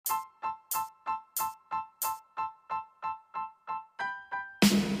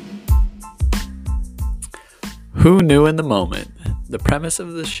Who knew in the moment? The premise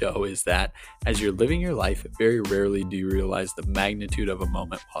of the show is that as you're living your life, very rarely do you realize the magnitude of a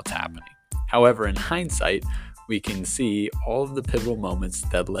moment while it's happening. However, in hindsight, we can see all of the pivotal moments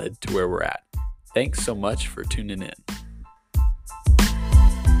that led to where we're at. Thanks so much for tuning in.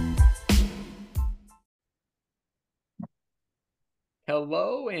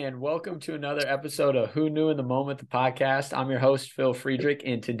 Hello and welcome to another episode of Who Knew in the Moment, the podcast. I'm your host, Phil Friedrich,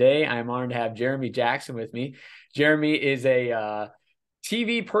 and today I'm honored to have Jeremy Jackson with me. Jeremy is a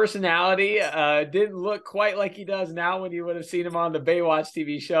TV personality. Didn't look quite like he does now when you would have seen him on the Baywatch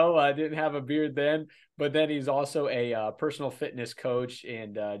TV show. Didn't have a beard then, but then he's also a personal fitness coach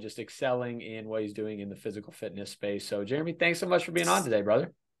and just excelling in what he's doing in the physical fitness space. So, Jeremy, thanks so much for being on today,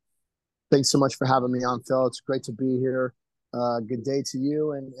 brother. Thanks so much for having me on, Phil. It's great to be here. Good day to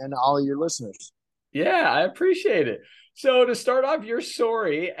you and all of your listeners. Yeah, I appreciate it. So to start off your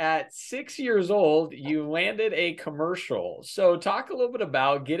story, at 6 years old, you landed a commercial. So talk a little bit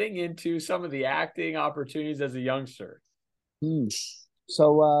about getting into some of the acting opportunities as a youngster.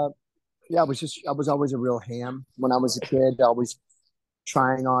 So, I was always a real ham when I was a kid, always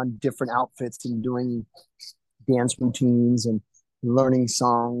trying on different outfits and doing dance routines and learning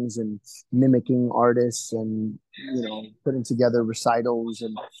songs and mimicking artists and, putting together recitals.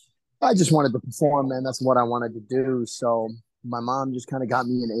 And I just wanted to perform, man. That's what I wanted to do. So my mom just kind of got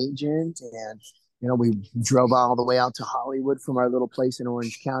me an agent and, we drove all the way out to Hollywood from our little place in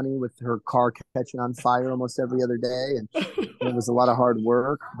Orange County with her car catching on fire almost every other day. And it was a lot of hard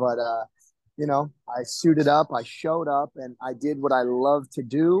work, but, I suited up, I showed up, and I did what I love to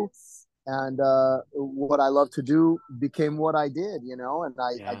do. And what I love to do became what I did, and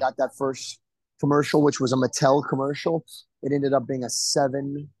I got that first commercial, which was a Mattel commercial. It ended up being a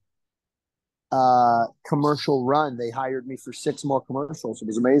 7 commercial run. They hired me for 6 more commercials. It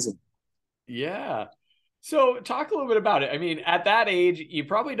was amazing. Yeah. So talk a little bit about it. I mean, at that age, you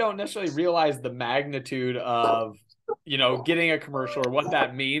probably don't necessarily realize the magnitude of, getting a commercial or what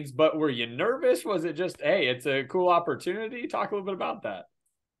that means, but were you nervous? Was it just, hey, it's a cool opportunity? Talk a little bit about that.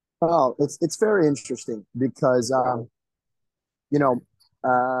 Oh, it's very interesting because,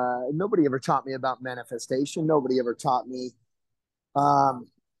 nobody ever taught me about manifestation. Nobody ever taught me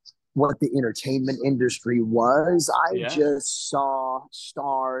what the entertainment industry was. I just saw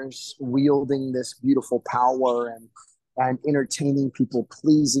stars wielding this beautiful power and entertaining people,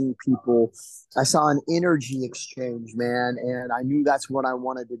 pleasing people. I saw an energy exchange, man, and I knew that's what I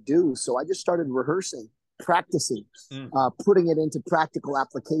wanted to do. So I just started rehearsing, practicing, putting it into practical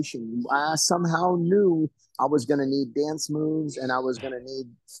application. I somehow knew I was going to need dance moves and I was going to need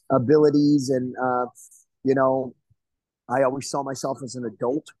abilities. And, I always saw myself as an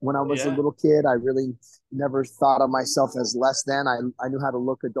adult when I was a little kid. I really never thought of myself as less than. I knew how to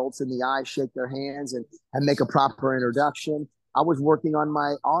look adults in the eye, shake their hands, and make a proper introduction. I was working on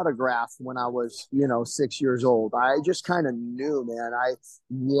my autograph when I was, 6 years old. I just kind of knew, man. I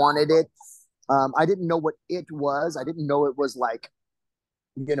wanted it. I didn't know what it was. I didn't know it was like,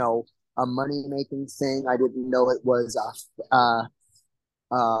 a money-making thing. I didn't know it was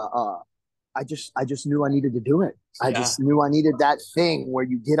I just knew I needed to do it. I just knew I needed that thing where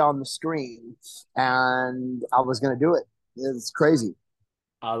you get on the screen, and I was going to do it. It's crazy.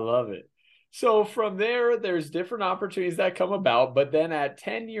 I love it. So from there, there's different opportunities that come about. But then at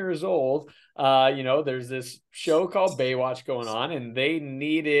 10 years old, there's this show called Baywatch going on, and they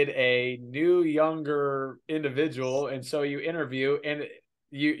needed a new, younger individual. And so you interview and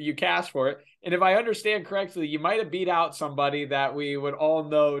you cast for it. And if I understand correctly, you might have beat out somebody that we would all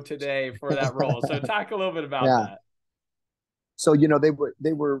know today for that role. So talk a little bit about that. So,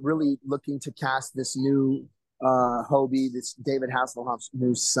 they were really looking to cast this new Hobie, this David Hasselhoff's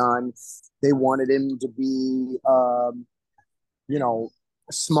new son. They wanted him to be,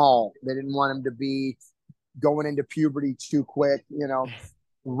 small. They didn't want him to be going into puberty too quick,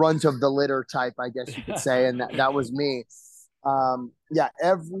 runt of the litter type, I guess you could say. And that was me.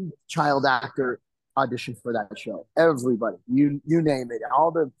 Every child actor auditioned for that show. Everybody, you name it.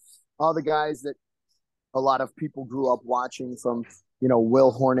 All the guys that a lot of people grew up watching, from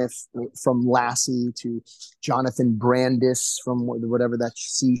Will Horniff from Lassie to Jonathan Brandis from whatever that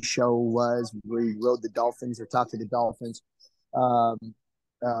sea show was where he rode the dolphins or talked to the dolphins.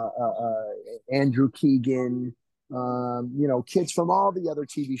 Andrew Keegan, kids from all the other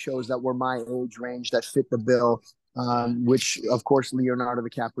TV shows that were my age range that fit the bill. Which of course Leonardo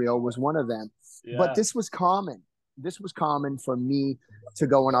DiCaprio was one of them. But this was common. This was common for me to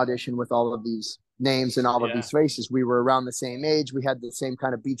go and audition with all of these names and all of these faces. We were around the same age. We had the same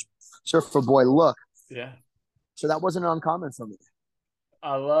kind of beach surfer boy look. Yeah. So that wasn't uncommon for me.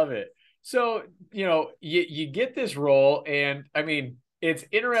 I love it. So, you get this role, and I mean, it's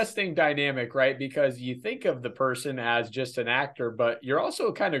interesting dynamic, right? Because you think of the person as just an actor, but you're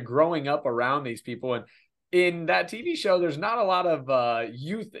also kind of growing up around these people. And in that TV show, there's not a lot of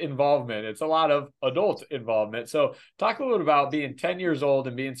youth involvement. It's a lot of adult involvement. So talk a little bit about being 10 years old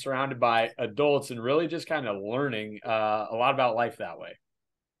and being surrounded by adults and really just kind of learning a lot about life that way.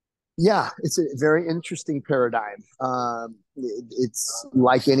 Yeah, it's a very interesting paradigm. It's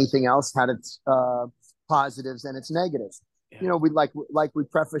like anything else, had its positives and its negatives. Yeah. You know, we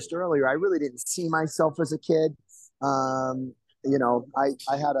prefaced earlier. I really didn't see myself as a kid. I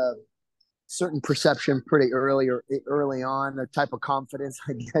had a certain perception pretty early on, a type of confidence,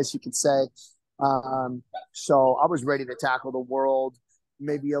 I guess you could say. So I was ready to tackle the world,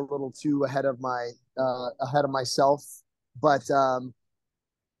 maybe a little too ahead of myself, but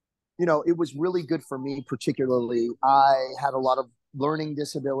it was really good for me, particularly. I had a lot of learning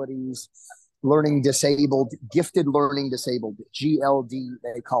disabilities, gifted learning disabled, GLD,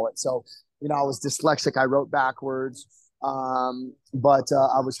 they call it. So, I was dyslexic. I wrote backwards, but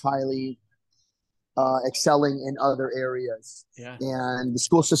I was highly excelling in other areas. Yeah. And the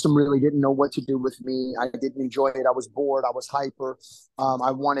school system really didn't know what to do with me. I didn't enjoy it. I was bored. I was hyper.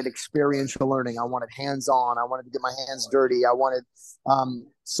 I wanted experiential learning. I wanted hands-on. I wanted to get my hands dirty. I wanted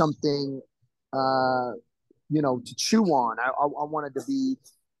something, to chew on. I wanted to be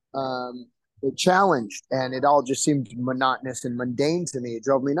challenged, and it all just seemed monotonous and mundane to me. It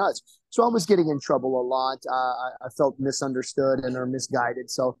drove me nuts. So I was getting in trouble a lot. I felt misunderstood and or misguided.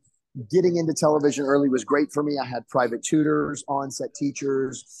 So getting into television early was great for me. I had private tutors, on-set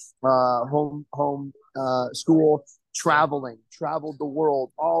teachers, home school, traveled the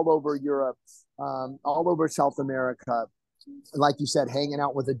world, all over Europe, all over South America. Like you said, hanging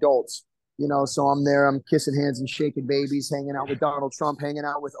out with adults. So I'm there, I'm kissing hands and shaking babies, hanging out with Donald Trump, hanging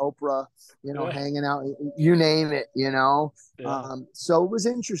out with Oprah, hanging out, you name it, Yeah. So it was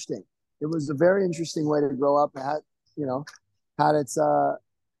interesting. It was a very interesting way to grow up. Had its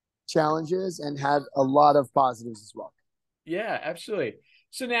challenges and had a lot of positives as well. Yeah, absolutely.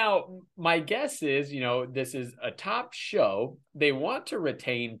 So now my guess is, this is a top show. They want to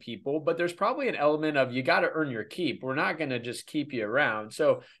retain people, but there's probably an element of you got to earn your keep. We're not going to just keep you around.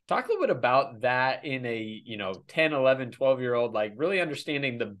 So talk a little bit about that in a, 10, 11, 12-year-old, like really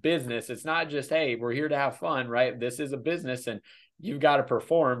understanding the business. It's not just, hey, we're here to have fun, right? This is a business and you've got to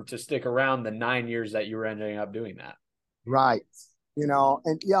perform to stick around the 9 years that you were ending up doing that. Right.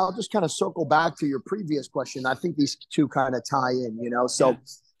 And yeah, I'll just kind of circle back to your previous question. I think these two kind of tie in, so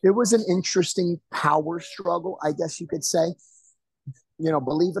it was an interesting power struggle, I guess you could say.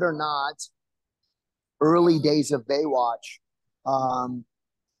 Believe it or not, early days of Baywatch, a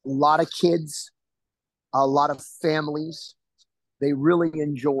lot of kids, a lot of families, they really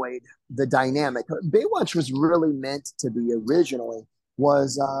enjoyed the dynamic. Baywatch was really meant to be originally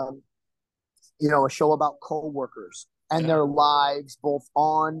was, a show about co-workers and their lives, both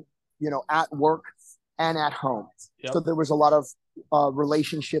on, at work and at home. Yep. So there was a lot of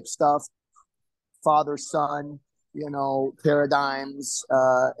relationship stuff, father, son, paradigms,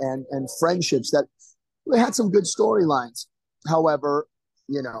 and friendships that we had some good storylines. However,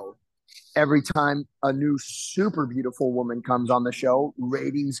 every time a new super beautiful woman comes on the show,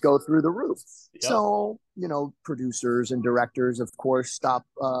 ratings go through the roof. Yep. So, producers and directors, of course, stop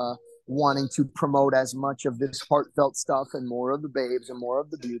wanting to promote as much of this heartfelt stuff and more of the babes and more of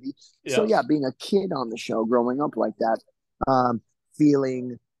the beauty. Yep. So, yeah, being a kid on the show, growing up like that,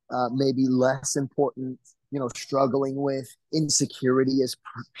 feeling maybe less important, struggling with insecurity as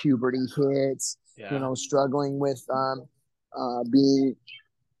puberty hits, struggling with being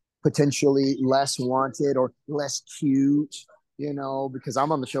potentially less wanted or less cute, because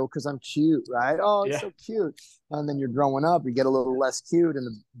I'm on the show because I'm cute, right? Oh, it's so cute. And then you're growing up, you get a little less cute and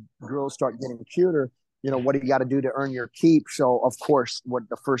the girls start getting cuter. What do you got to do to earn your keep? So, of course, what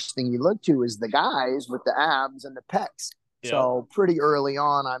the first thing you look to is the guys with the abs and the pecs. Yep. So pretty early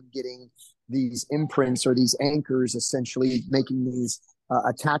on, I'm getting these imprints or these anchors, essentially making these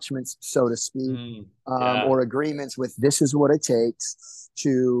attachments, so to speak, or agreements with this is what it takes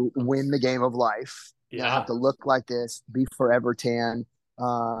to win the game of life. Yeah. I have to look like this, be forever tan,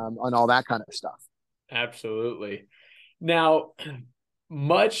 and all that kind of stuff. Absolutely. Now,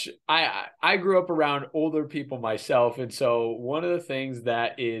 I grew up around older people myself. And so one of the things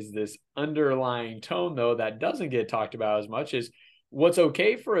that is this underlying tone, though, that doesn't get talked about as much is what's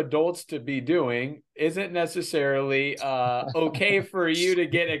okay for adults to be doing isn't necessarily okay for you to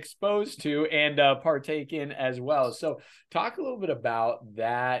get exposed to and partake in as well. So talk a little bit about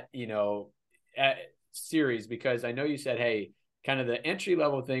that, series, because I know you said, hey, kind of the entry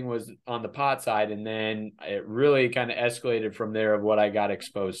level thing was on the pot side, and then it really kind of escalated from there of what I got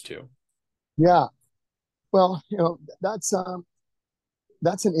exposed to. Yeah. Well, that's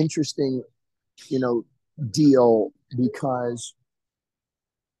an interesting, you know, deal because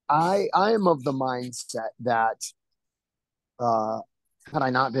I am of the mindset that uh, had I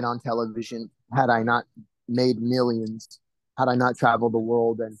not been on television, had I not made millions, had I not traveled the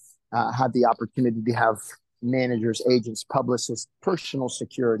world and had the opportunity to have managers, agents, publicists, personal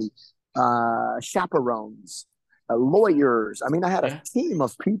security, chaperones, lawyers. I mean, I had a Yeah. team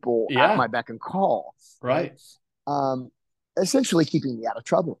of people at Yeah. my beck and call, right? Right. Um, Essentially keeping me out of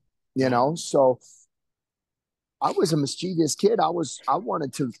trouble, you Yeah. know? So I was a mischievous kid. I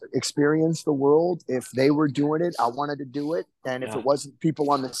wanted to experience the world. If they were doing it, I wanted to do it. And if it Yeah. wasn't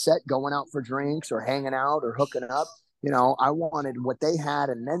people on the set going out for drinks or hanging out or hooking up, I wanted what they had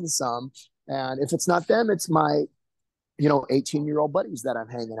and then some. And if it's not them, it's my 18-year-old buddies that I'm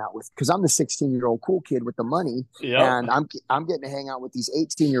hanging out with because I'm the 16-year-old cool kid with the money, Yep. and I'm getting to hang out with these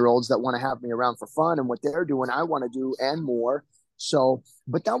 18-year-olds that want to have me around for fun, and what they're doing, I want to do and more. So,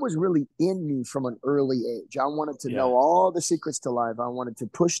 but that was really in me from an early age. I wanted to Yeah. know all the secrets to life. I wanted to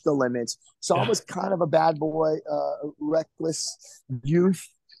push the limits. So I Yeah. was kind of a bad boy, reckless youth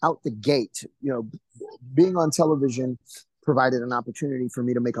out the gate. Being on television provided an opportunity for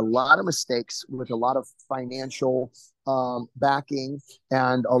me to make a lot of mistakes with a lot of financial backing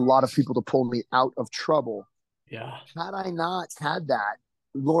and a lot of people to pull me out of trouble. Yeah. Had I not had that,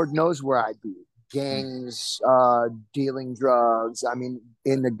 Lord knows where I'd be. Mm. Gangs, dealing drugs. I mean,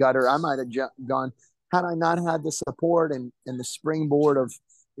 in the gutter, I might have gone. Had I not had the support and the springboard of,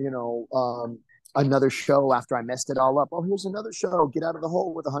 another show after I messed it all up. Oh, here's another show. Get out of the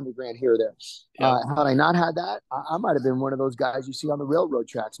hole with 100 grand here or there. Yep. Had I not had that, I might have been one of those guys you see on the railroad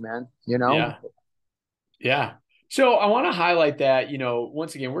tracks, man. Yeah. Yeah. So I want to highlight that,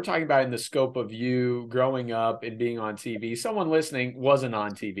 once again, we're talking about in the scope of you growing up and being on TV. Someone listening wasn't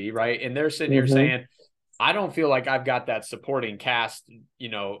on TV, right? And they're sitting here Mm-hmm. saying, I don't feel like I've got that supporting cast,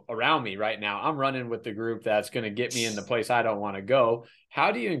 around me right now. I'm running with the group that's going to get me in the place I don't want to go.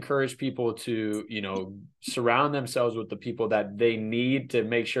 How do you encourage people to, surround themselves with the people that they need to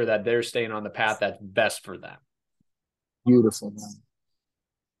make sure that they're staying on the path that's best for them? Beautiful, man.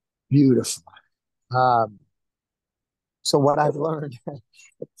 Beautiful. Um, so what I've learned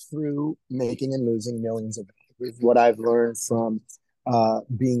through making and losing millions of dollars, what I've learned from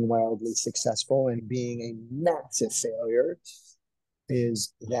being wildly successful and being a massive failure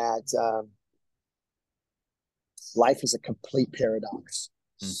is that life is a complete paradox.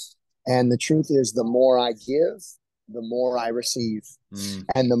 Mm. And the truth is, the more I give, the more I receive. Mm.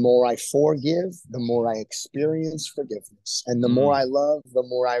 And the more I forgive, the more I experience forgiveness. And the more I love, the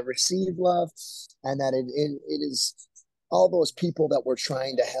more I receive love. And that it is all those people that were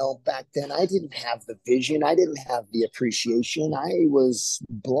trying to help back then. I didn't have the vision. I didn't have the appreciation. I was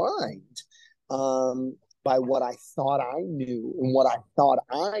blind by what I thought I knew and what I thought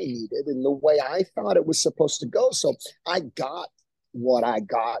I needed and the way I thought it was supposed to go. So I got what I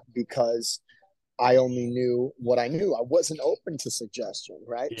got because I only knew what I knew. I wasn't open to suggestion,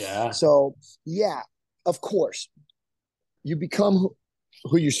 right? Yeah. So, yeah, of course, you become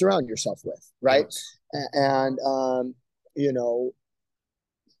who you surround yourself with, right? Yep. And,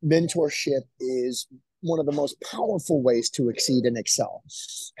 mentorship is one of the most powerful ways to exceed and excel.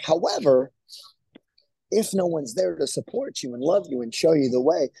 However, if no one's there to support you and love you and show you the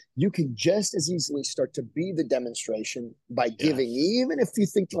way, you can just as easily start to be the demonstration by giving. Yes. Even if you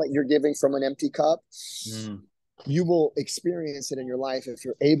think like you're giving from an empty cup, Mm. you will experience it in your life if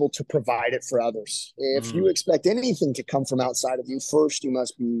you're able to provide it for others. If you Mm. expect anything to come from outside of you, first you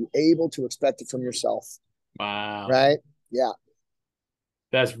must be able to expect it from yourself. Wow. Right? Yeah.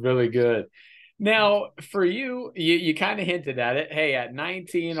 That's really good. Now, for you kind of hinted at it. Hey, at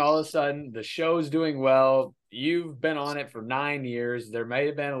 19, all of a sudden the show's doing well. You've been on it for 9 years. There may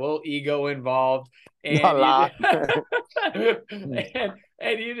have been a little ego involved, A and you lot.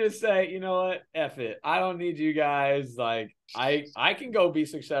 and you just say, you know what, F it. I don't need you guys. Like, I can go be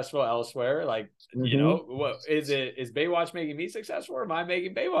successful elsewhere. Like, what is it? Is Baywatch making me successful, or am I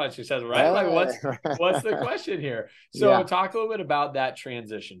making Baywatch successful? Right? Like, what's the question here? So, Yeah. talk a little bit about that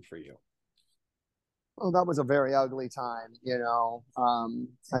transition for you. Well, that was a very ugly time,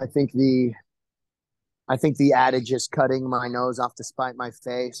 I think the adage is cutting my nose off to spite my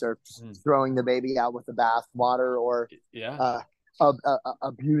face, or throwing the baby out with the bathwater, or Yeah.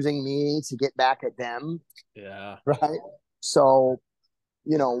 abusing me to get back at them. Yeah. Right. So,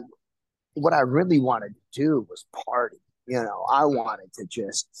 what I really wanted to do was party. I wanted to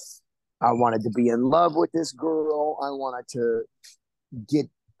just I wanted to be in love with this girl. I wanted to get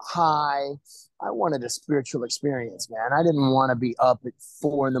high. I wanted a spiritual experience, man. I didn't want to be up at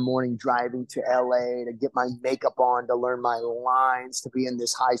 4 in the morning driving to LA to get my makeup on, to learn my lines, to be in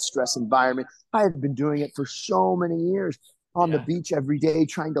this high stress environment. I had been doing it for so many years on the Yeah. beach every day,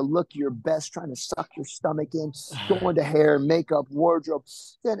 trying to look your best, trying to suck your stomach in, going to hair, makeup, wardrobe.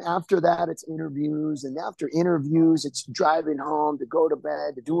 Then after that, it's interviews. And after interviews, it's driving home to go to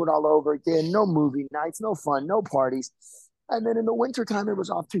bed, to do it all over again. No movie nights, no fun, no parties. And then in the wintertime, it was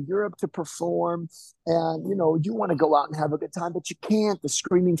off to Europe to perform. And, you want to go out and have a good time, but you can't. The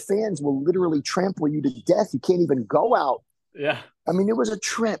screaming fans will literally trample you to death. You can't even go out. Yeah. I mean, it was a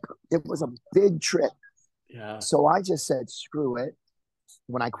trip. It was a big trip. Yeah. So I just said, screw it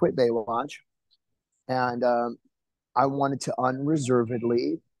when I quit Baywatch. And I wanted to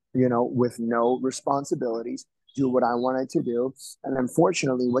unreservedly, with no responsibilities, do what I wanted to do. And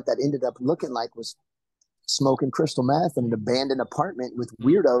unfortunately, what that ended up looking like was smoking crystal meth in an abandoned apartment with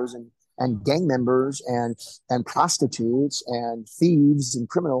weirdos and gang members and prostitutes and thieves and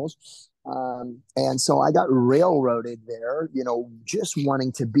criminals. And so I got railroaded there, just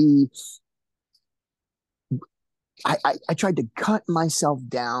wanting to be. I tried to cut myself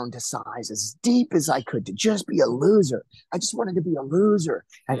down to size as deep as I could to just be a loser. I just wanted to be a loser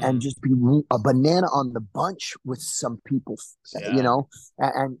and just be a banana on the bunch with some people,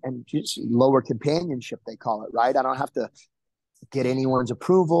 and just lower companionship, they call it, right? I don't have to get anyone's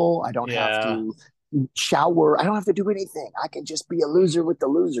approval. I don't have Yeah. to shower. I don't have to do anything. I can just be a loser with the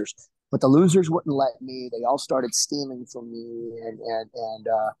losers. But the losers wouldn't let me. They all started stealing from me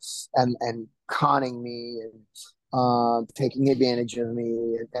and conning me and taking advantage of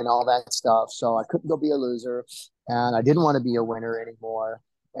me and all that stuff. So I couldn't go be a loser, and I didn't want to be a winner anymore.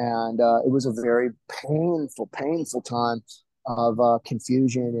 And it was a very painful time of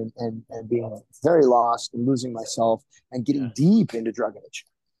confusion and being very lost and losing myself and getting Yeah. deep into drug addiction.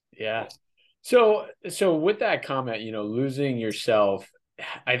 Yeah. So with that comment, losing yourself,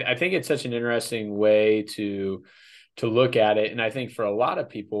 I think it's such an interesting way to look at it. And I think for a lot of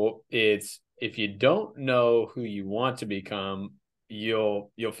people, it's if you don't know who you want to become, you'll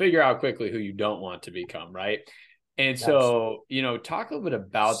figure out quickly who you don't want to become, right? And Yes. so, talk a little bit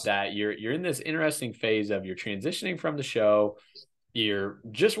about that. You're in this interesting phase of you're transitioning from the show. You're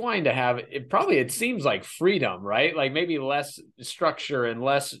just wanting to have it. Probably it seems like freedom, right? Like maybe less structure and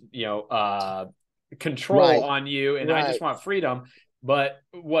less, control Right. on you. And I just Right. want freedom. But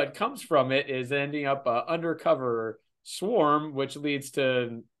what comes from it is ending up a undercover swarm, which leads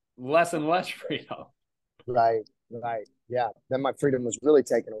to less and less freedom. Right. Right. Yeah. Then my freedom was really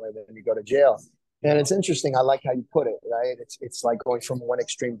taken away when you go to jail. And Yeah. it's interesting. I like how you put it, right? It's like going from one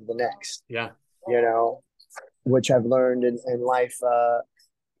extreme to the next, Yeah. you know, which I've learned in life.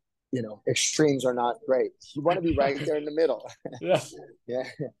 Extremes are not great. You want to be right there in the middle. Yeah. Yeah.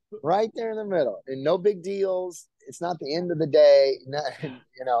 Right there in the middle. And no big deals. It's not the end of the day.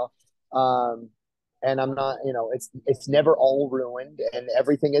 Um, and I'm not, it's never all ruined and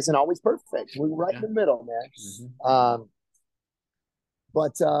everything isn't always perfect. We're right in Yeah. the middle, man. Mm-hmm.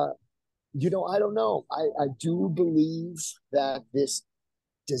 But I don't know. I do believe that this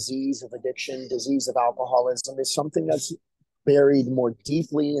disease of addiction, disease of alcoholism is something that's buried more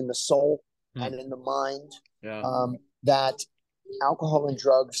deeply in the soul and in the mind. Yeah. That alcohol and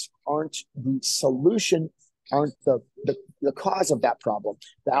drugs aren't the solution, aren't the cause of that problem.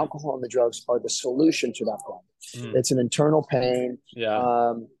 The alcohol and the drugs are the solution to that problem. It's an internal pain.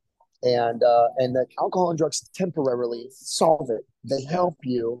 Yeah. And that alcohol and drugs temporarily solve it. They help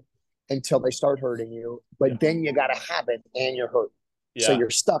you until they start hurting you, but then you got to have it and you're hurt. So Yeah. you're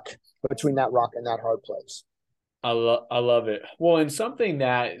stuck between that rock and that hard place. I love it. Well, and something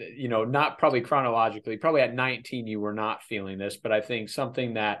that, not probably chronologically, probably at 19, you were not feeling this, but I think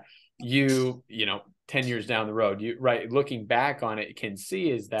something that 10 years down the road, looking back on it, can see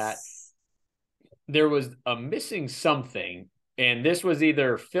is that there was a missing something. And this was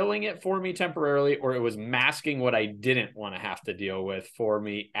either filling it for me temporarily or it was masking what I didn't want to have to deal with for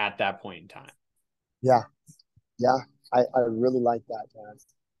me at that point in time. Yeah. Yeah. I really like that, man.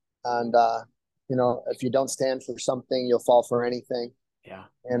 And, if you don't stand for something, you'll fall for anything. Yeah.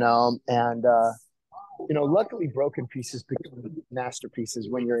 Luckily broken pieces become masterpieces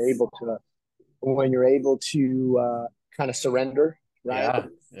when you're able to kind of surrender, right?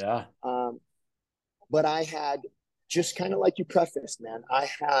 Yeah. Yeah. But I had, just kind of like you prefaced, man, I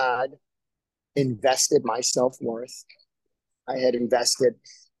had invested my self-worth. I had invested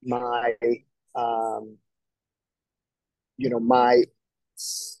my, my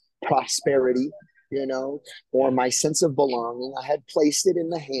prosperity or my sense of belonging. I had placed it in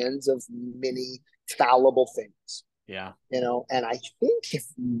the hands of many fallible things, Yeah. and I think if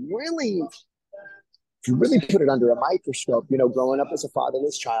you really put it under a microscope, growing up as a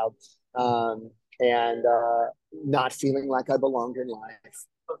fatherless child, and not feeling like I belonged in life,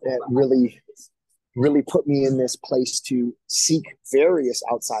 it really put me in this place to seek various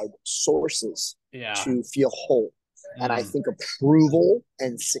outside sources Yeah. to feel whole. And I think approval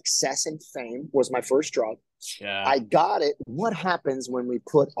and success and fame was my first drug. Yeah. I got it. What happens when we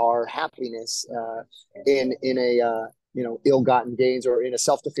put our happiness in a ill-gotten gains, or in a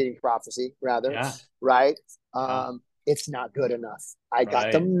self-defeating prophecy, rather? Yeah. Right? Yeah. It's not good enough. I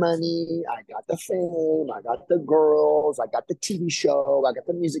got the Right. money, I got the fame, I got the girls, I got the TV show, I got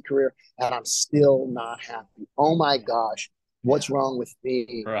the music career, and I'm still not happy. Oh my gosh, what's wrong with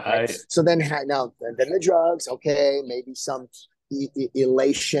me? Right. So then the drugs, okay, maybe some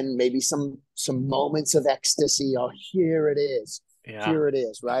elation, maybe some moments of ecstasy. Oh, here it is. Yeah. Here it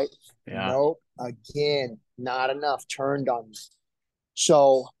is, right? Yeah. Nope. Again, not enough. Turned on me.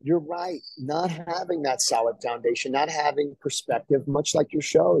 So you're right. Not having that solid foundation, not having perspective, much like your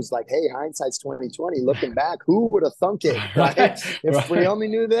show is like, hey, hindsight's 2020. Looking back, who would have thunk it, right? Right. If we only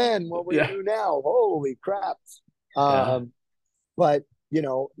knew then what we Yeah. knew now. Holy crap. Yeah. But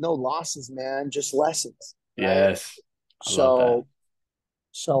no losses, man, just lessons. Right? Yes. I love that.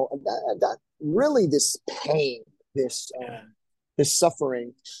 So that really, this pain, this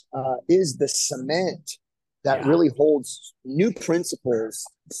suffering, is the cement that really holds new principles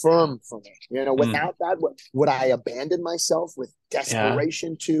firm for me. Without that, would I abandon myself with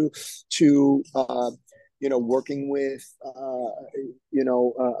desperation to working with a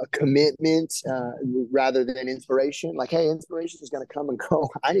commitment, rather than inspiration? Like, hey, inspiration is going to come and go.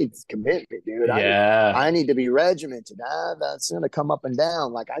 I need commitment, dude. Yeah. I need to be regimented. That's going to come up and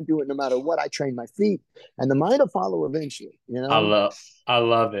down. Like, I do it no matter what. I train my feet, and the mind will follow eventually. I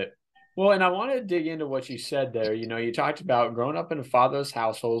love it. Well, and I want to dig into what you said there. You talked about growing up in a fatherless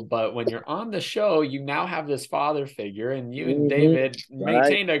household, but when you're on the show, you now have this father figure, and you and David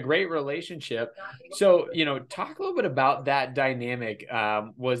maintained a great relationship. So, talk a little bit about that dynamic.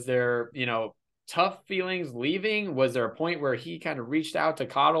 Was there, tough feelings leaving? Was there a point where he kind of reached out to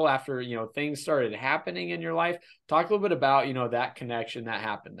coddle after, things started happening in your life? Talk a little bit about, that connection that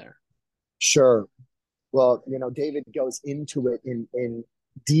happened there. Sure. Well, David goes into it in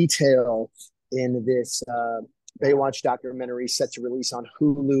detail in this Baywatch documentary set to release on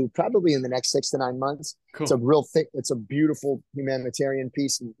Hulu probably in the next 6 to 9 months. Cool. It's a real thick, it's a beautiful humanitarian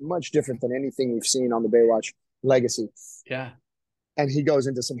piece, much different than anything we've seen on the Baywatch legacy. Yeah. And he goes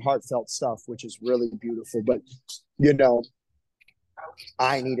into some heartfelt stuff, which is really beautiful. But,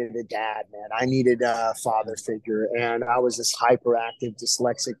 I needed a dad, man. I needed a father figure. And I was this hyperactive,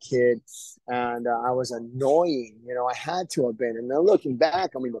 dyslexic kid. And I was annoying. I had to have been. And then looking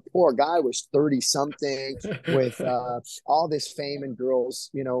back, I mean, the poor guy was 30 something with all this fame and girls,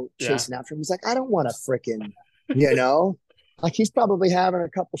 chasing after him. He's like, I don't want to freaking, like, he's probably having a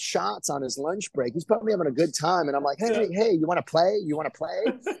couple shots on his lunch break. He's probably having a good time. And I'm like, hey, you want to play? You want to play?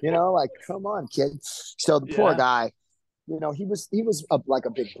 Like, come on, kid. So the poor guy, he was like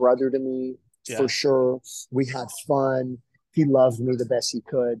a big brother to me, for sure. We had fun. He loved me the best he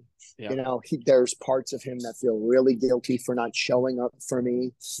could. There's parts of him that feel really guilty for not showing up for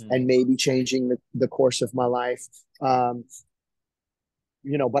me and maybe changing the course of my life. But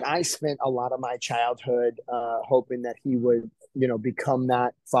I spent a lot of my childhood hoping that he would, become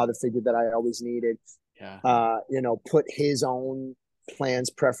that father figure that I always needed. Put his own plans,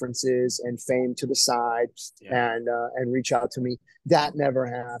 preferences, and fame to the side, and reach out to me. That never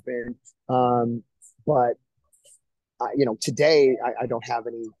happened. But today I don't have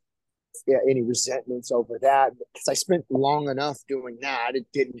any resentments over that, because I spent long enough doing that. It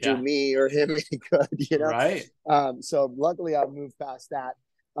didn't do me or him any good, Right. So luckily I've moved past that.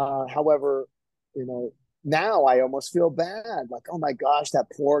 However, now I almost feel bad. Like, oh my gosh, that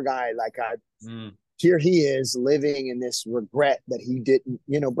poor guy. Like, here he is living in this regret that he didn't,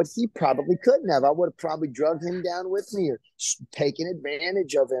 but he probably couldn't have. I would have probably drugged him down with me, or taken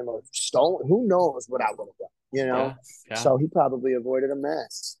advantage of him, or stolen. Who knows what I would have done, So he probably avoided a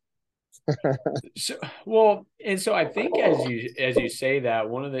mess. So I think as you say that,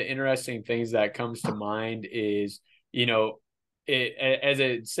 one of the interesting things that comes to mind is, as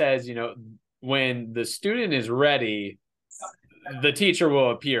it says, when the student is ready, the teacher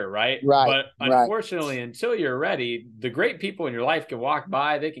will appear, right? Right, But right. unfortunately, until you're ready, the great people in your life can walk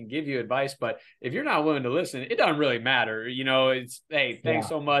by, they can give you advice, but if you're not willing to listen, it doesn't really matter. It's, hey, thanks Yeah.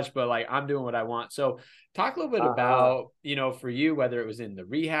 so much, but like I'm doing what I want. So talk a little bit Uh-huh. about, for you, whether it was in the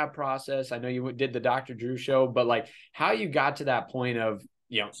rehab process. I know you did the Dr. Drew show, but like how you got to that point of,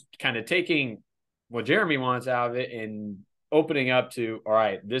 kind of taking what Jeremy wants out of it and opening up to, all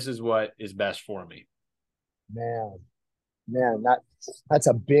right, this is what is best for me. Man, man, that's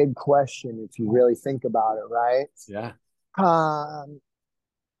a big question if you really think about it, right? Yeah. Um,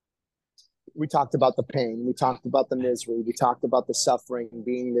 we talked about the pain, we talked about the misery, we talked about the suffering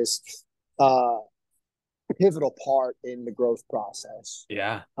being this uh, pivotal part in the growth process.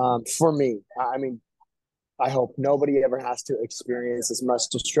 Yeah. For me, I mean, I hope nobody ever has to experience as much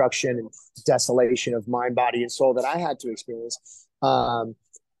destruction and desolation of mind, body, and soul that I had to experience,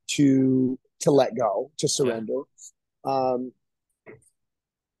 to let go, to Yeah. surrender. Um,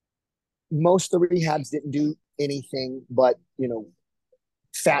 most of the rehabs didn't do anything but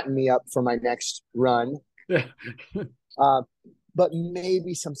fatten me up for my next run. Uh, but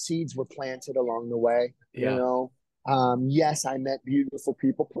maybe some seeds were planted along the way. Yeah. Yes, I met beautiful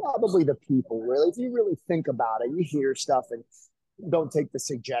people. Probably the people, really. If you really think about it, you hear stuff and don't take the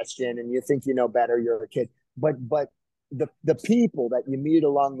suggestion, and you think you know better. You're a kid, but the people that you meet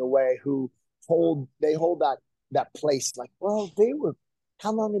along the way who hold that place. Like, well, they were.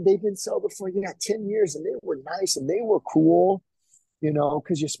 How long had they been sober for? Yeah, 10 years, and they were nice and they were cool.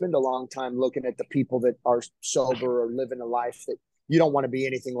 Because you spend a long time looking at the people that are sober or living a life that you don't want to be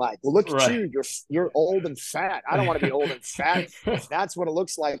anything like. Well, look at Right. you. You're old and fat. I don't want to be old and fat. If that's what it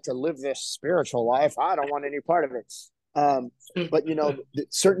looks like to live this spiritual life, I don't want any part of it. But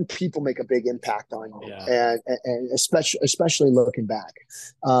certain people make a big impact on you, Yeah. and especially looking back,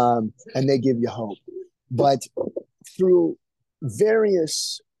 and they give you hope. But through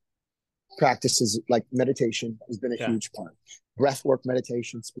various practices like meditation has been a Yeah. huge part. Breathwork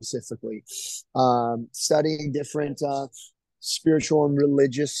meditation specifically, studying different spiritual and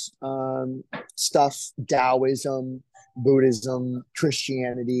religious stuff, Taoism, Buddhism,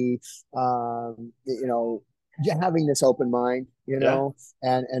 Christianity, having this open mind, Yeah.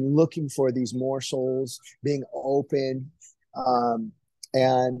 and looking for these morsels, being open,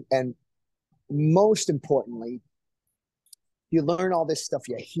 and most importantly, you learn all this stuff,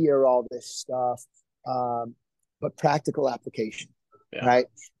 you hear all this stuff, but practical application, Yeah. right?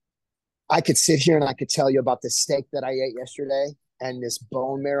 I could sit here and I could tell you about the steak that I ate yesterday and this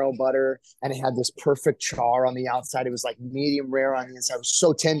bone marrow butter, and it had this perfect char on the outside. It was like medium rare on the inside. It was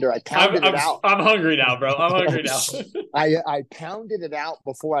so tender. I pounded it out. I'm hungry now, bro. I'm hungry now. I pounded it out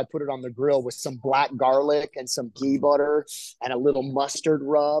before I put it on the grill with some black garlic and some ghee butter and a little mustard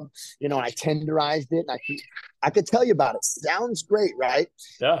rub. And I tenderized it, and I could tell you about it. Sounds great, right?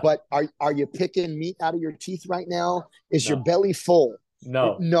 Yeah. But are you picking meat out of your teeth right now? Is No. your belly full?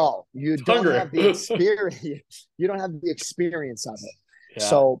 No. No, you It's don't hungry. have the experience. You don't have the experience of it. Yeah.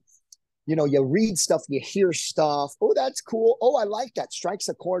 So, you read stuff, you hear stuff. Oh, that's cool. Oh, I like that. Strikes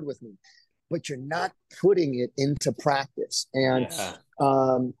a chord with me. But you're not putting it into practice. And Yeah.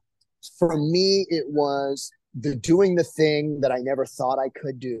 for me, it was doing the thing that I never thought I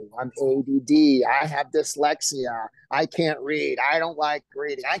could do. I'm ADD. I have dyslexia. I can't read. I don't like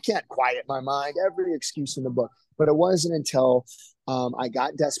reading. I can't quiet my mind. Every excuse in the book. But it wasn't until I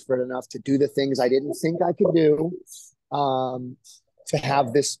got desperate enough to do the things I didn't think I could do, to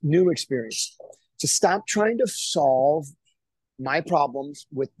have this new experience, to stop trying to solve my problems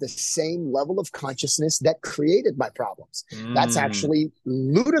with the same level of consciousness that created my problems. That's actually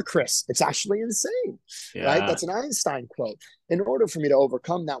ludicrous. It's actually insane, right? That's an Einstein quote. In order for me to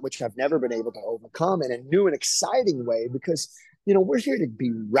overcome that, which I've never been able to overcome in a new and exciting way, because we're here to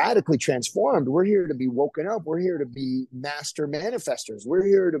be radically transformed. We're here to be woken up. We're here to be master manifestors. We're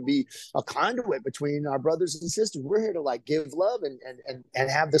here to be a conduit between our brothers and sisters. We're here to give love and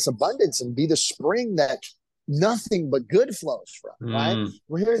have this abundance and be the spring that nothing but good flows from, right?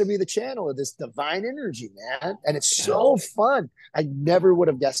 We're here to be the channel of this divine energy, man. And it's so fun. I never would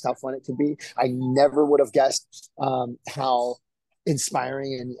have guessed how fun it could be. I never would have guessed how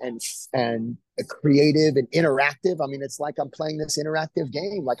inspiring and creative and interactive. I mean, it's like I'm playing this interactive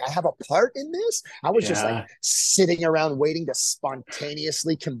game. Like, I have a part in this. I was just sitting around waiting to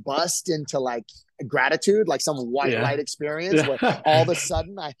spontaneously combust into gratitude, like some white light experience where all of a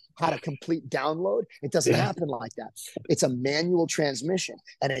sudden I had a complete download. It doesn't happen like that. It's a manual transmission,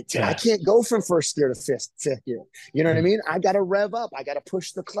 and I can't go from first gear to fifth gear. You know what I mean? I got to rev up. I got to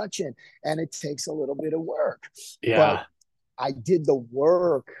push the clutch in, and it takes a little bit of work. But I did the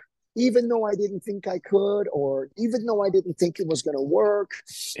work even though I didn't think I could, or even though I didn't think it was going to work,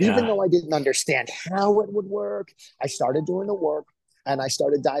 even Yeah. though I didn't understand how it would work, I started doing the work and I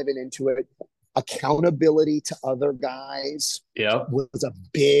started diving into it. Accountability to other guys Yep. was a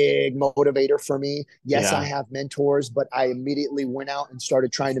big motivator for me. Yes, I Yeah. have mentors, but I immediately went out and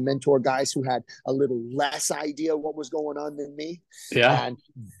started trying to mentor guys who had a little less idea what was going on than me. Yeah. And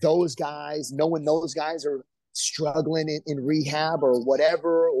those guys, knowing those guys are struggling in rehab or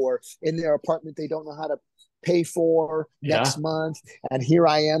whatever, or in their apartment they don't know how to pay for next Yeah. month. And here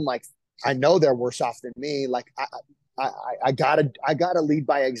I am, like, I know they're worse off than me. Like, I gotta lead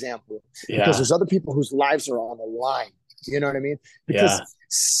by example, because Yeah. there's other people whose lives are on the line. You know what I mean? Because Yeah.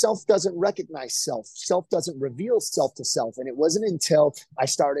 self doesn't recognize self. Self doesn't reveal self to self. And it wasn't until I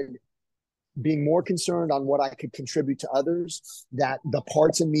started being more concerned on what I could contribute to others that the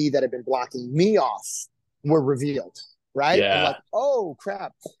parts of me that had been blocking me off were revealed. Right. And like, Yeah. oh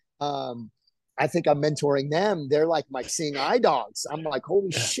crap. I think I'm mentoring them. They're like my seeing eye dogs. I'm like,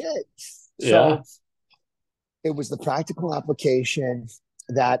 holy shit. Yeah. So it was the practical application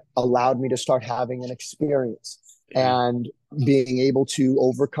that allowed me to start having an experience Yeah. and being able to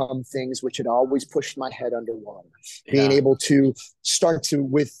overcome things which had always pushed my head underwater, being Yeah. able to start to,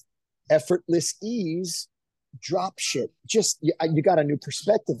 with effortless ease, drop shit. Just you got a new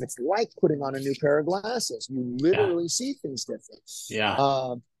perspective. It's like putting on a new pair of glasses. You Yeah. literally see things different.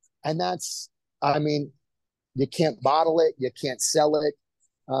 Yeah. And that's, I mean, you can't bottle it, you can't sell it.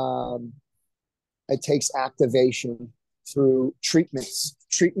 um, it takes activation through treatments,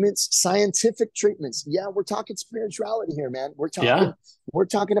 scientific treatments. Yeah, we're talking spirituality here, man. Yeah. We're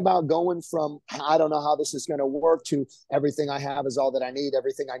talking about going from I don't know how this is going to work to everything I have is all that I need.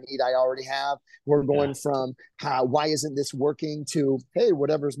 Everything I need, I already have. We're Yeah. going from why isn't this working to, hey,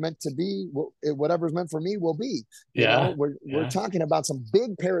 whatever's meant to be, whatever's meant for me will be. You know, Yeah. we're Yeah. talking about some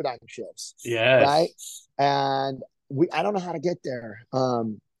big paradigm shifts, right? Yes. And I don't know how to get there.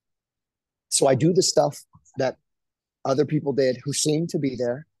 So I do the stuff that other people did who seemed to be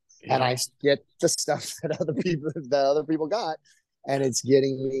there, and Yeah. I get the stuff that other people got, and it's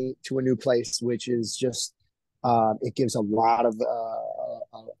getting me to a new place, which is just it gives a lot of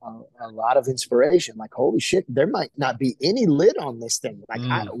inspiration. Like, holy shit, there might not be any lid on this thing. Like,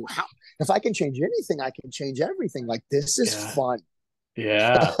 Mm. if I can change anything, I can change everything. Like, this is Yeah. fun.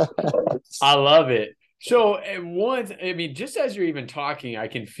 Yeah. I love it. So, and once, I mean, just as you're even talking, I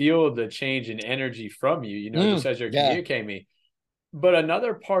can feel the change in energy from you, just as you're Yeah. communicating me. But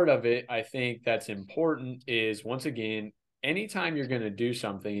another part of it, I think that's important is, once again, anytime you're going to do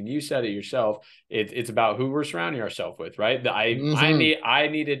something, and you said it yourself, it's about who we're surrounding ourselves with, right? Mm-hmm. I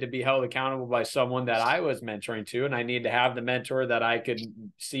needed to be held accountable by someone that I was mentoring to, and I need to have the mentor that I could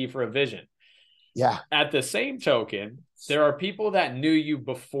see for a vision. Yeah. At the same token, there are people that knew you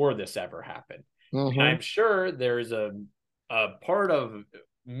before this ever happened. And Mm-hmm. I'm sure there's a part of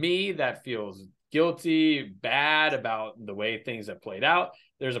me that feels guilty, bad about the way things have played out.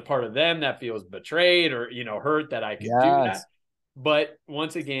 There's a part of them that feels betrayed or, hurt that I could do that. Yes. But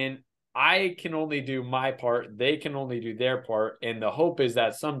once again, I can only do my part. They can only do their part. And the hope is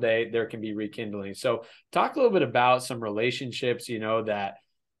that someday there can be rekindling. So talk a little bit about some relationships, that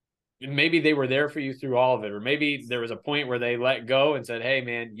maybe they were there for you through all of it, or maybe there was a point where they let go and said, hey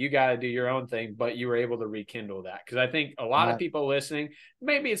man, you got to do your own thing, but you were able to rekindle that. Because I think a lot of Right. people listening,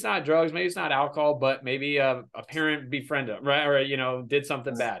 maybe it's not drugs, maybe it's not alcohol, but maybe a parent befriended them, right? Or did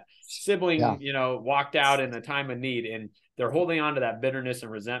something bad, Yeah. sibling, walked out in a time of need, and they're holding on to that bitterness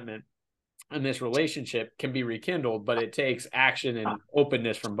and resentment, and this relationship can be rekindled, but it takes action and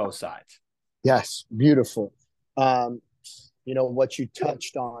openness from both sides. Yes. Beautiful. Um, what you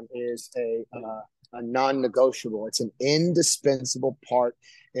touched on is a non-negotiable. It's an indispensable part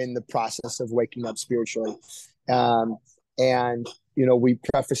in the process of waking up spiritually. And we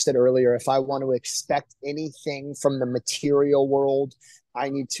prefaced it earlier. If I want to expect anything from the material world, I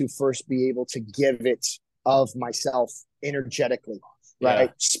need to first be able to give it of myself energetically, right?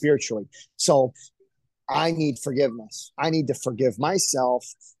 Yeah. Spiritually. So I need forgiveness. I need to forgive myself.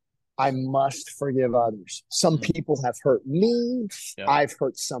 I must forgive others. Some people have hurt me. Yeah. I've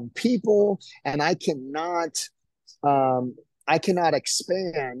hurt some people, and I cannot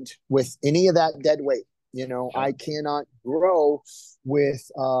expand with any of that dead weight. Yeah. I cannot grow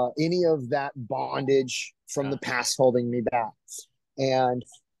with any of that bondage from Yeah. the past holding me back. And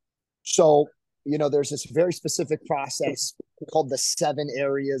so, there's this very specific process called the 7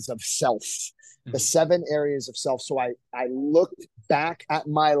 areas of self. The 7 areas of self. So I looked back at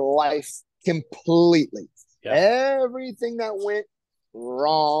my life completely. Yeah. Everything that went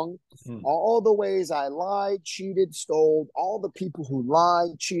Wrong. Hmm. All the ways I lied, cheated, stole, all the people who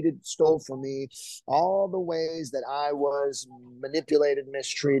lied, cheated, stole from me, all the ways that I was manipulated,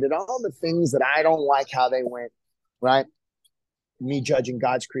 mistreated, all the things that I don't like how they went, right? Me judging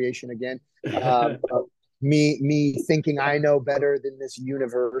God's creation again. Me thinking I know better than this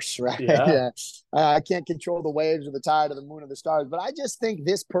universe, right? Yeah. I can't control the waves or the tide or the moon or the stars, but I just think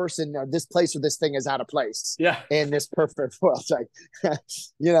this person or this place or this thing is out of place Yeah. in this perfect world. Like,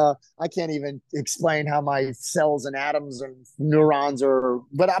 I can't even explain how my cells and atoms and neurons are,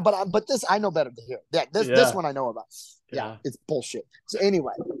 but this I know better than here. Yeah, this Yeah. one I know about. Yeah, Yeah. it's bullshit. So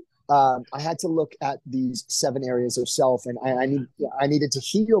anyway, I had to look at these 7 areas of self, and I needed to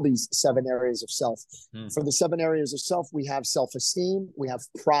heal these 7 areas of self. Hmm. For the 7 areas of self, we have self-esteem, we have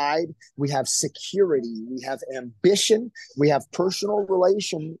pride, we have security, we have ambition, we have personal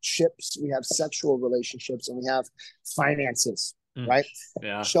relationships, we have sexual relationships, and we have finances. Hmm. Right?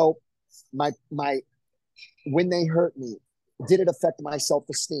 Yeah. So my when they hurt me, did it affect my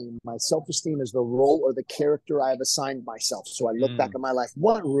self-esteem? My self-esteem is the role or the character I have assigned myself. So I look back Hmm. at my life.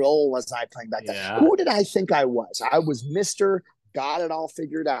 What role was I playing back then? Yeah. Who did I think I was? I was Mr. Got it all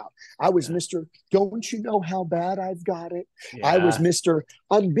figured out. I was Yeah. Mr. Don't you know how bad I've got it? I was Yeah. Mr.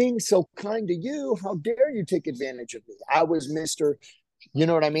 I'm being so kind to you. How dare you take advantage of me? I was Mr. You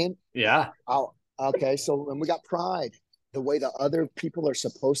know what I mean? Yeah. Okay. So, and we got pride, the way the other people are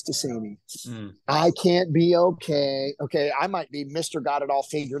supposed to see me. Hmm. I can't be okay. Okay, I might be Mr. Got it all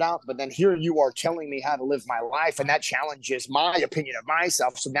figured out, but then here you are telling me how to live my life, and that challenges my opinion of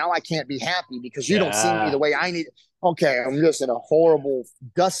myself. So now I can't be happy because you don't see me the Yeah. way I need. Okay, I'm just in a horrible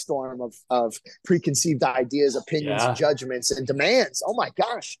dust storm of preconceived ideas, opinions, Yeah. judgments, and demands. Oh my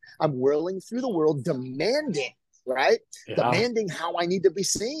gosh, I'm whirling through the world demanding, right? Yeah. Demanding how I need to be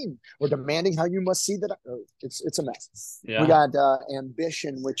seen, or demanding how you must see that. It's a mess. We Yeah. got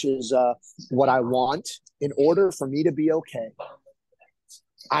ambition, which is what I want in order for me to be okay.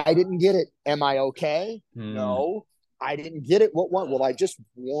 I didn't get it. Am I okay? Hmm. No. I didn't get it. What? Well, I just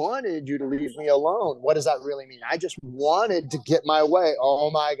wanted you to leave me alone. What does that really mean? I just wanted to get my way.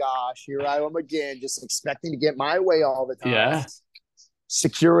 Oh my gosh, here I am again, just expecting to get my way all the time. Yeah.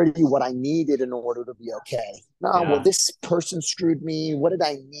 Security, what I needed in order to be okay. No, well, Yeah. this person screwed me. What did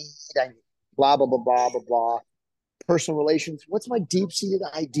I need? Blah, blah, blah, blah, blah, blah. Personal relations. What's my deep-seated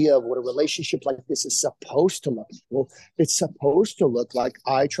idea of what a relationship like this is supposed to look like? Well, it's supposed to look like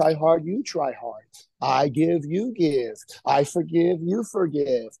I try hard, you try hard. I give, you give. I forgive, you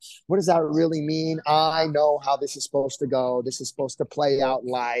forgive. What does that really mean? I know how this is supposed to go. This is supposed to play out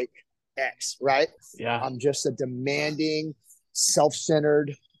like X, right? Yeah. I'm just a demanding,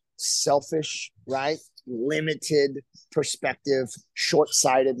 self-centered, selfish, right? Limited perspective,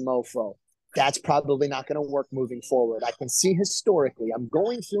 short-sighted mofo. That's probably not going to work moving forward. I can see historically, I'm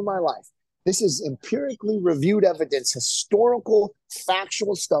going through my life. This is empirically reviewed evidence, historical,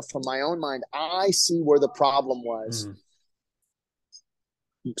 factual stuff from my own mind. I see where the problem was. Hmm.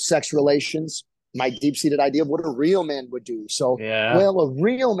 Sex relations, my deep-seated idea of what a real man would do. So, Yeah. well, a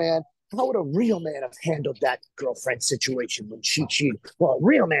real man, how would a real man have handled that girlfriend situation when she cheated? Well, a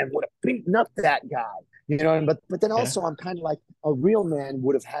real man would have beaten up that guy. But then Yeah. also I'm kind of like a real man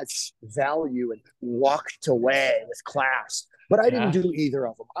would have had value and walked away with class. But I didn't Yeah. do either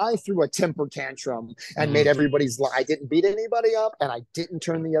of them. I threw a temper tantrum and made Hmm. everybody's life. I didn't beat anybody up, and I didn't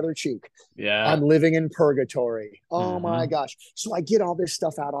turn the other cheek. Yeah. I'm living in purgatory. Oh my Hmm. gosh. So I get all this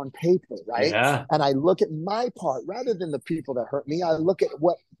stuff out on paper, right? Yeah. And I look at my part rather than the people that hurt me. I look at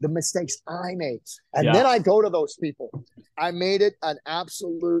what the mistakes I made. And then Yeah. I go to those people. I made it an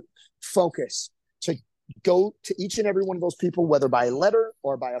absolute focus to go to each and every one of those people, whether by letter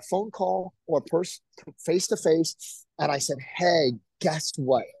or by a phone call or face to face. And I said, hey, guess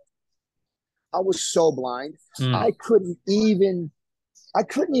what? I was so blind. Hmm. I couldn't even I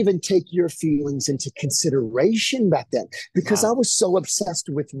couldn't even take your feelings into consideration back then because I Wow. was so obsessed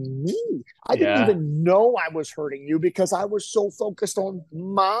with me. I didn't Yeah. even know I was hurting you because I was so focused on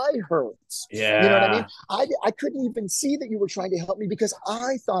my hurts. You know what I mean? Yeah. I couldn't even see that you were trying to help me because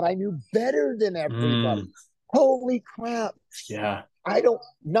I thought I knew better than everybody. Hmm. Holy crap. Yeah.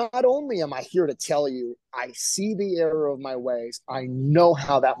 Not only am I here to tell you, I see the error of my ways. I know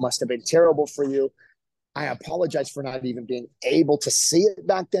how that must have been terrible for you. I apologize for not even being able to see it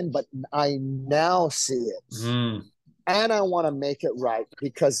back then, but I now see it. Hmm. And I want to make it right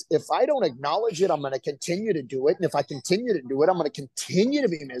because if I don't acknowledge it, I'm going to continue to do it. And if I continue to do it, I'm going to continue to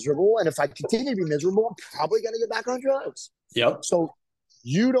be miserable. And if I continue to be miserable, I'm probably going to get back on drugs. Yep. So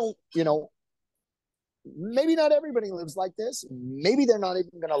you don't, maybe not everybody lives like this. Maybe they're not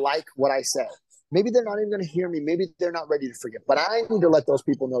even going to like what I say. maybe they're not even going to hear me. Maybe they're not ready to forgive. But I need to let those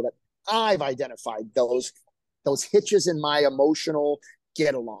people know that I've identified those hitches in my emotional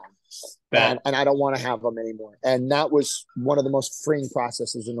get along. And I don't want to have them anymore. And that was one of the most freeing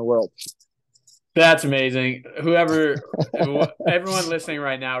processes in the world. That's amazing. Everyone listening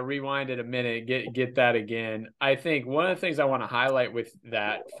right now, rewind it a minute, get that again. I think one of the things I want to highlight with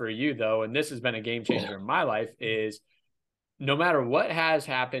that for you, though, and this has been a game changer in my life, is no matter what has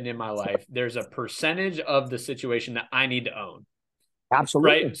happened in my life, there's a percentage of the situation that I need to own.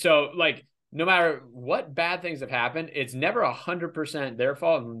 Absolutely. Right. So, like, no matter what bad things have happened, it's never 100% their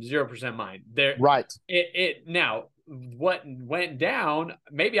fault and 0% mine. Right. Now, what went down,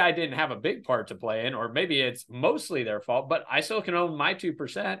 maybe I didn't have a big part to play in, or maybe it's mostly their fault, but I still can own my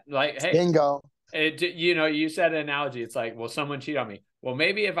 2%. Like, hey, bingo. You said an analogy. It's like, well, someone cheated on me. Well,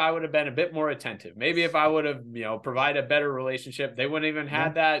 maybe if I would have been a bit more attentive, maybe if I would have, provided a better relationship, they wouldn't even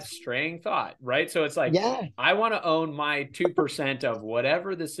had that straying thought, right? So it's like, I want to own my 2% of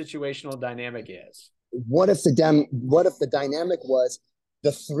whatever the situational dynamic is. What if the dynamic was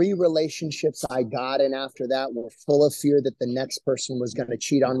the 3 relationships I got in after that were full of fear that the next person was going to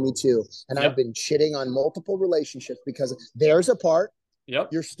cheat on me too. And I've been cheating on multiple relationships because there's a part. Yep.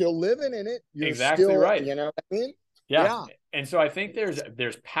 You're still living in it. You're exactly still, right. You know what I mean? Yeah. And so I think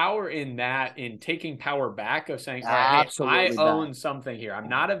there's power in that, in taking power back of saying, all right, hey, I own something here. I'm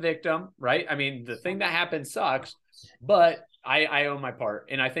not a victim, right? I mean, the thing that happened sucks, but I own my part.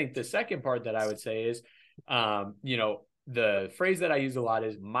 And I think the second part that I would say is, the phrase that I use a lot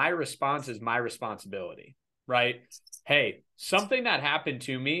is my response is my responsibility, right? Hey, something that happened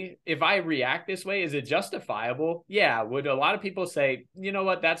to me, if I react this way, is it justifiable? Yeah. Would a lot of people say, you know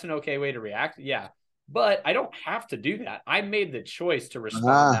what, that's an okay way to react? Yeah. But I don't have to do that. I made the choice to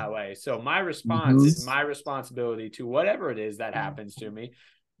respond that way. So my response is my responsibility to whatever it is that happens to me.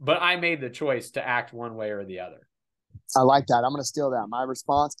 But I made the choice to act one way or the other. I like that. I'm going to steal that. My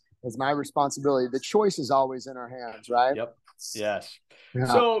response is my responsibility. The choice is always in our hands, right? Yep. Yes. Yeah.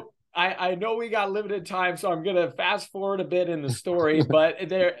 So I know we got limited time, so I'm going to fast forward a bit in the story, but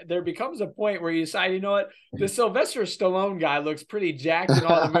there becomes a point where you decide, you know what, the Sylvester Stallone guy looks pretty jacked in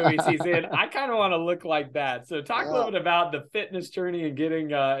all the movies he's in. I kind of want to look like that. So talk a little bit about the fitness journey and getting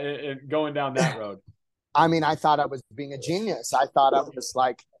going down that road. I mean, I thought I was being a genius. I thought I was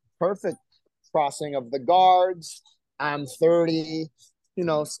like perfect crossing of the guards. I'm 30.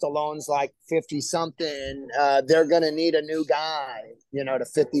 Stallone's like 50 something. They're going to need a new guy, to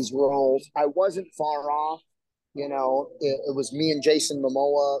fit these roles. I wasn't far off. It was me and Jason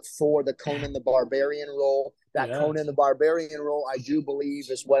Momoa for the Conan the Barbarian role. That Conan the Barbarian role, I do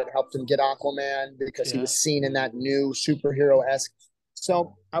believe, is what helped him get Aquaman because he was seen in that new superhero-esque.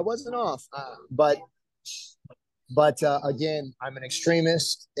 So I wasn't off. But again, I'm an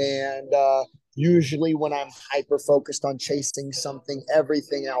extremist, and usually when I'm hyper focused on chasing something,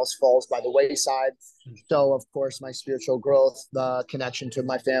 everything else falls by the wayside. So, of course, my spiritual growth, the connection to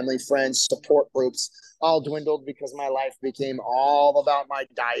my family, friends, support groups, all dwindled because my life became all about my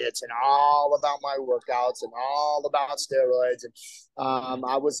diets and all about my workouts and all about steroids. And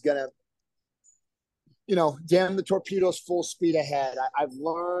I was going to, damn the torpedoes full speed ahead. I've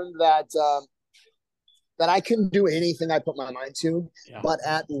learned that I can do anything I put my mind to, but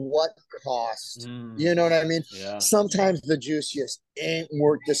at what cost? You know what I mean? Yeah. Sometimes the juice just ain't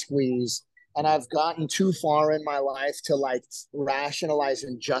worth the squeeze. And I've gotten too far in my life to like rationalize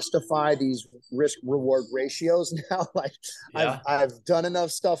and justify these risk reward ratios now. Like I've done enough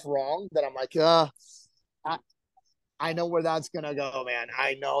stuff wrong that I'm like, I know where that's gonna go, man.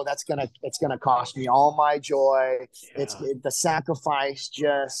 I know it's gonna cost me all my joy. Yeah. It's the sacrifice.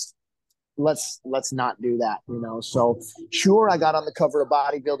 Just let's not do that, So sure, I got on the cover of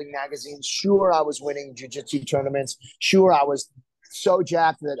bodybuilding magazines. Sure, I was winning jiu-jitsu tournaments. Sure, I was so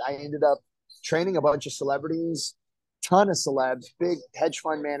jacked that I ended up training a bunch of celebrities, ton of celebs, big hedge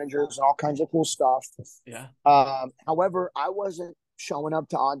fund managers, and all kinds of cool stuff. Yeah. However, I wasn't showing up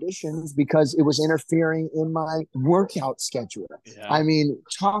to auditions because it was interfering in my workout schedule. Yeah. I mean,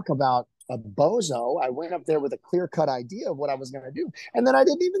 talk about a bozo. I went up there with a clear-cut idea of what I was going to do, and then I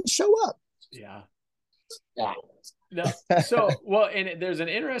didn't even show up. Yeah. Yeah. No. So, well, and there's an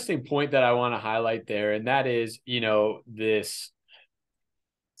interesting point that I want to highlight there, and that is, this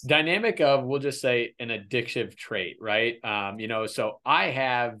dynamic of, we'll just say, an addictive trait, right? So I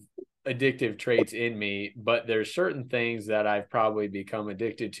have addictive traits in me, but there's certain things that I've probably become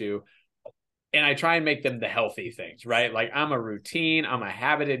addicted to, and I try and make them the healthy things, right? Like I'm a routine, I'm a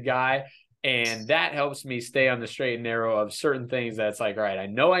habited guy, and that helps me stay on the straight and narrow of certain things. That's like, all right, I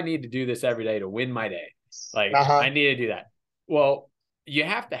know I need to do this every day to win my day. Like I need to do that. Well, you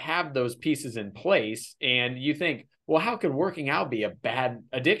have to have those pieces in place. And you think, well, how could working out be a bad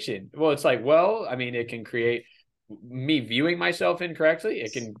addiction? Well, it's like, well, I mean, it can create me viewing myself incorrectly.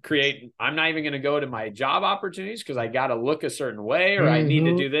 It can create, I'm not even going to go to my job opportunities because I got to look a certain way, or I need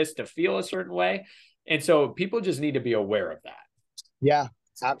to do this to feel a certain way. And so people just need to be aware of that. Yeah,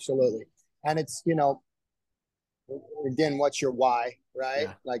 absolutely. And it's, again, what's your why, right?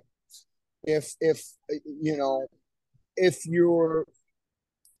 Yeah. Like if you know, if your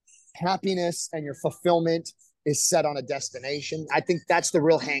happiness and your fulfillment is set on a destination, I think that's the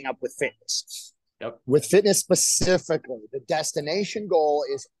real hang up with fitness. Yep. With fitness specifically, the destination goal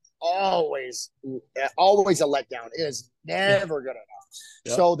is always a letdown. It is never good enough.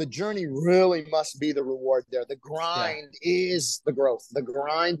 Yep. So the journey really must be the reward there. The grind is the growth. The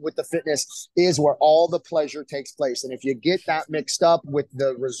grind with the fitness is where all the pleasure takes place. And if you get that mixed up with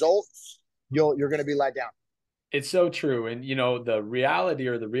the result, you're going to be let down. It's so true. And, the reality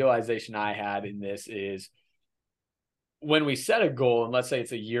or the realization I had in this is when we set a goal, and let's say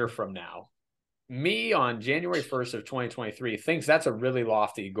it's a year from now, me on January 1st of 2023 thinks that's a really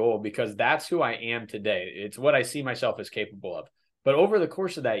lofty goal because that's who I am today. It's what I see myself as capable of. But over the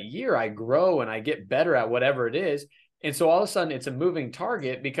course of that year, I grow and I get better at whatever it is. And so all of a sudden it's a moving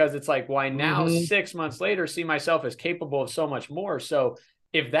target because it's like, why now 6 months later see myself as capable of so much more. So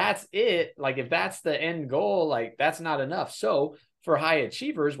if that's it, like if that's the end goal, like that's not enough. So for high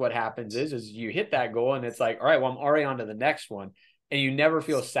achievers, what happens is you hit that goal and it's like, all right, well, I'm already on to the next one. And you never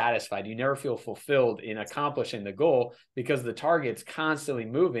feel satisfied. You never feel fulfilled in accomplishing the goal because the target's constantly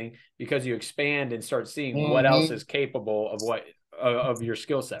moving because you expand and start seeing what else is capable of your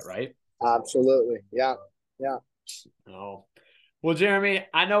skill set, right? Absolutely. Yeah. Yeah. Oh, well, Jeremy,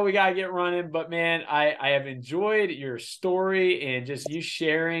 I know we got to get running, but man, I have enjoyed your story and just you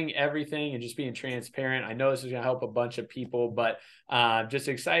sharing everything and just being transparent. I know this is going to help a bunch of people, but just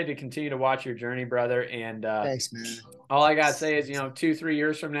excited to continue to watch your journey, brother. And thanks, man. All I got to say is, 2-3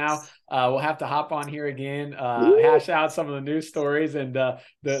 years from now, we'll have to hop on here again, hash out some of the news stories and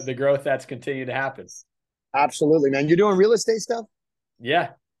the growth that's continued to happen. Absolutely, man. You're doing real estate stuff?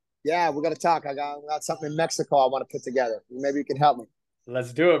 Yeah. Yeah, we got to talk. I got something in Mexico I want to put together. Maybe you can help me.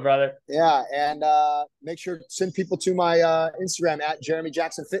 Let's do it, brother. Yeah, and make sure to send people to my Instagram at Jeremy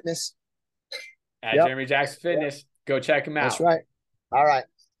Jackson Fitness. At Jeremy Jackson Fitness. Yep. Go check him out. That's right. All right.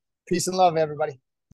 Peace and love, everybody.